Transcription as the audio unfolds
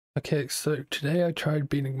Okay, so today I tried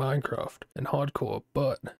beating Minecraft in hardcore,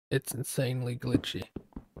 but it's insanely glitchy.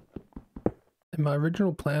 And my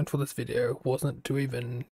original plan for this video wasn't to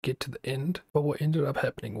even get to the end, but what ended up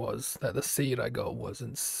happening was that the seed I got was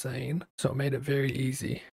insane, so it made it very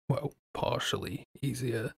easy. Well, partially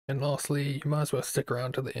easier. And lastly, you might as well stick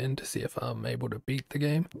around to the end to see if I'm able to beat the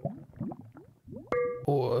game,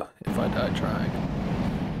 or if I die trying.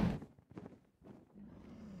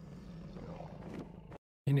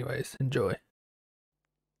 Anyways, enjoy.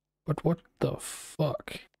 But what the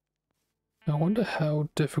fuck? I wonder how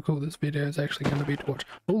difficult this video is actually going to be to watch.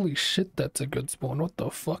 Holy shit, that's a good spawn. What the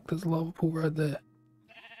fuck? There's a lava pool right there.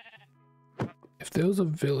 If there was a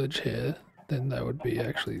village here, then that would be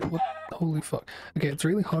actually... What? Holy fuck. Okay, it's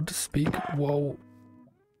really hard to speak while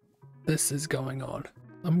this is going on.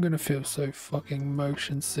 I'm gonna feel so fucking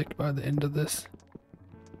motion sick by the end of this.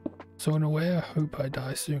 So in a way, I hope I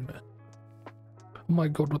die sooner. Oh my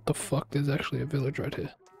god, what the fuck? There's actually a village right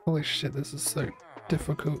here. Holy shit, this is so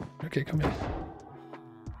difficult. Okay, come here.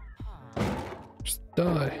 Just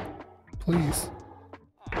die. Please.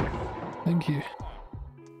 Thank you.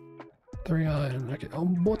 3 iron. Okay. Oh,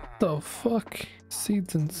 what the fuck?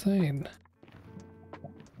 Seed's insane.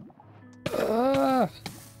 Ah!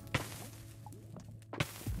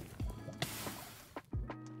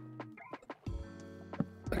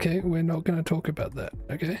 Okay, we're not gonna talk about that,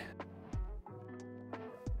 okay?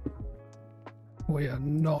 We are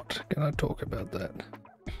not gonna talk about that.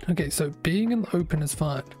 Okay, so being in the open is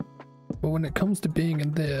fine, but when it comes to being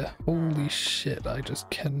in there, holy shit, I just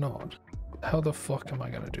cannot. How the fuck am I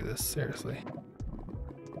gonna do this? Seriously.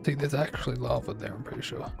 See, there's actually lava there, I'm pretty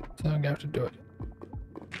sure. So I'm gonna have to do it.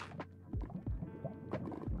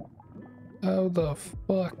 How the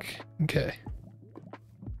fuck? Okay.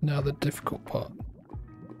 Now the difficult part.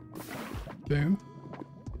 Boom.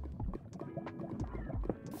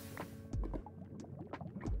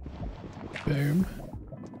 Boom.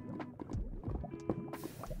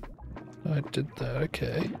 I did that,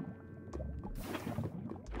 okay.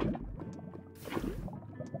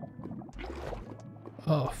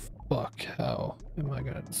 Oh fuck, how am I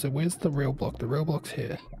gonna... So where's the real block? The real block's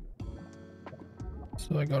here.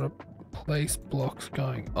 So I gotta place blocks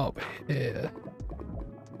going up here.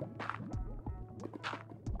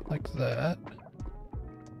 Like that.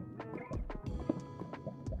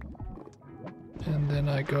 And then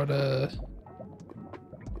I gotta...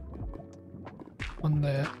 One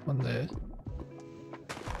there, one there.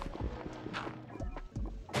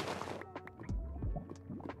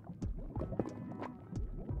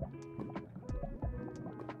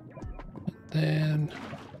 And then...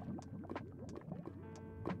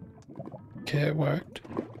 Okay, it worked.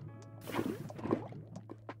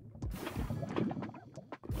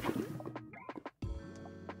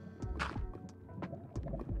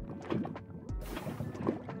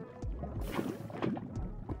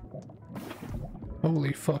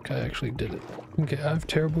 Holy fuck, I actually did it. Okay, I have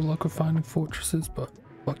terrible luck of finding fortresses, but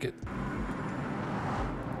fuck it.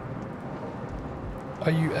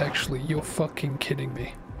 Are you actually? You're fucking kidding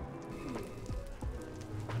me.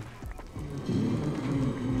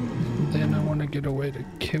 Then I want to get a way to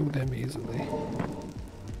kill them easily.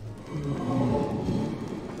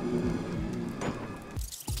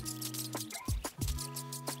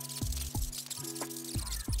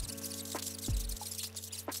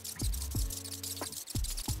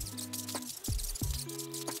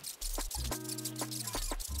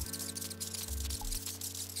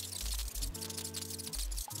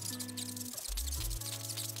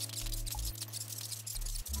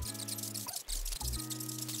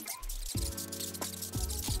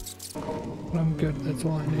 I'm good, that's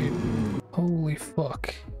all I need. Holy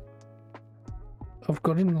fuck. I've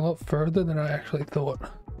gotten a lot further than I actually thought.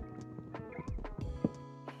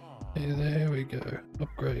 Okay, there we go.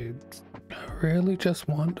 Upgrades. I really just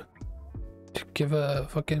want to give a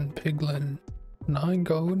fucking piglin 9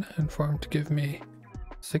 gold and for him to give me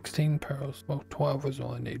 16 pearls. Well, 12 is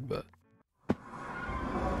all I need, but...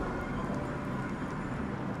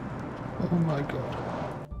 Oh my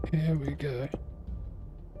god. Here we go.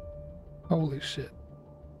 Holy shit.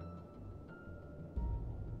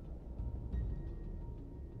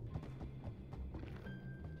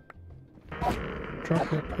 Drop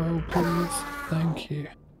your pearl, please. Thank you.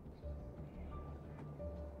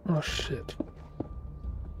 Oh shit.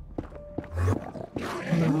 I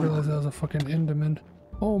didn't realize that was a fucking Enderman.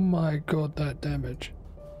 Oh my god, that damage.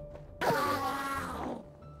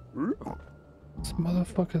 This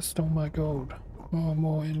motherfucker stole my gold. Oh,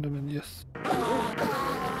 more Enderman, yes.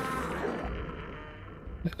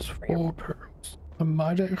 There's 4 pearls. I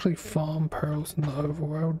might actually farm pearls in the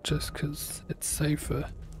overworld just because it's safer.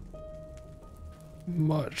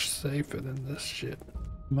 much safer than this shit.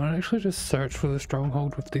 I might actually just search for the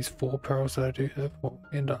stronghold with these 4 pearls that I do have. Well,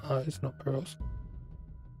 ender eyes, not pearls.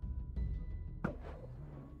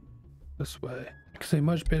 This way. Because it's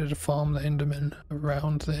much better to farm the enderman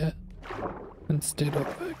around there instead of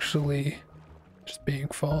actually just being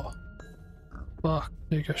far. Fuck.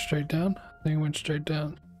 Did you go straight down? I think it went straight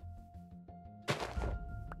down.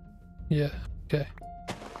 Yeah, okay.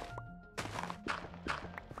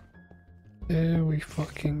 There we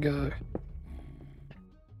fucking go.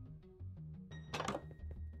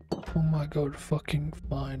 Oh my god, fucking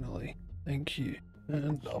finally. Thank you.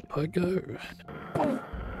 And up I go.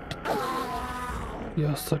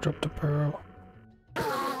 Yes, I dropped a pearl.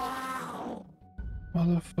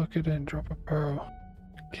 Motherfucker didn't drop a pearl.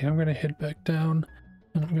 Okay, I'm gonna head back down.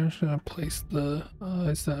 And I'm just gonna place the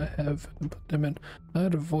eyes that I have and put them in. I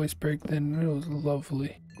had a voice break then and it was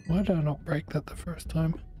lovely. Why did I not break that the first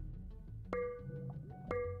time?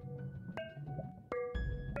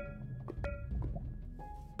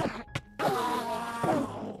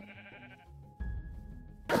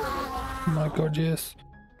 Oh my god, yes.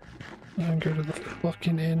 I'm go to the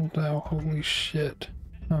fucking end now, holy shit.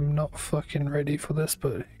 I'm not fucking ready for this,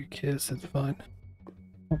 but who cares, it's fine.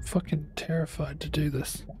 I'm fucking terrified to do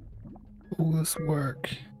this. All this work.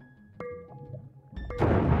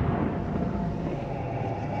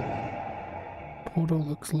 Portal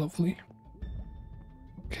looks lovely.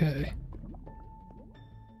 Okay.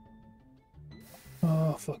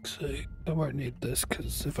 Oh, fuck's sake. I won't need this,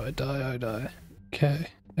 because if I die, I die. Okay.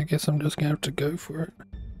 I guess I'm just gonna have to go for it.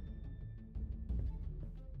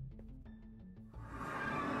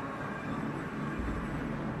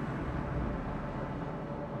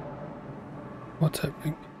 What's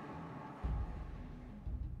happening?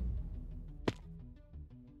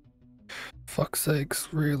 Fuck's sakes,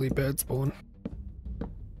 really bad spawn.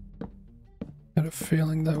 Had a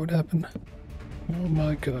feeling that would happen. Oh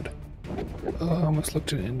my god. Oh, I almost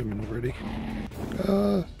looked at Enderman already.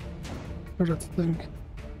 Where's that thing?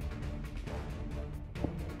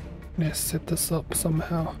 Let's set this up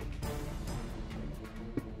somehow.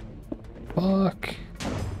 Fuck.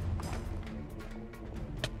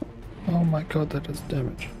 Oh my god, that does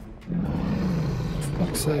damage. For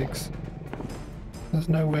fuck's sakes. There's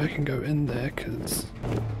no way I can go in there, cause...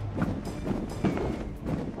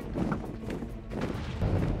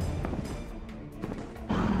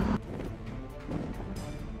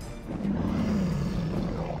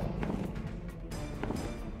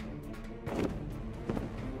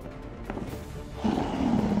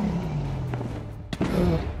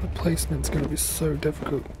 the placement's gonna be so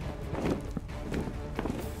difficult.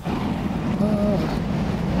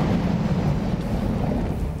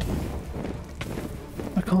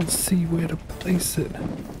 I can't see where to place it.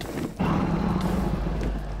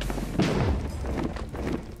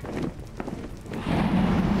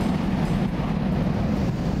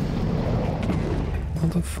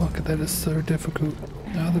 Motherfucker, that is so difficult.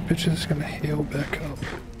 Now the bitch is gonna heal back up.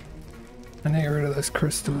 I need to get rid of those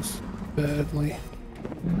crystals badly.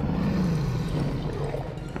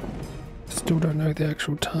 Still don't know the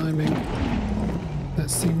actual timing. That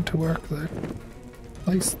seemed to work though.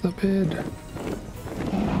 Place the bed.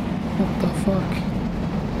 What the fuck?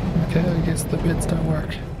 Okay, I guess the beds don't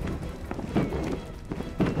work.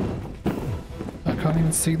 I can't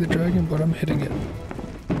even see the dragon, but I'm hitting it.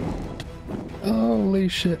 Holy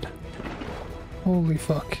shit. Holy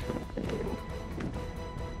fuck.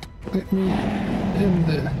 Let me in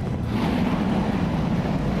there.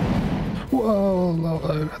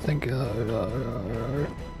 Whoa, I think...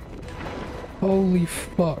 Holy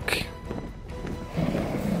fuck.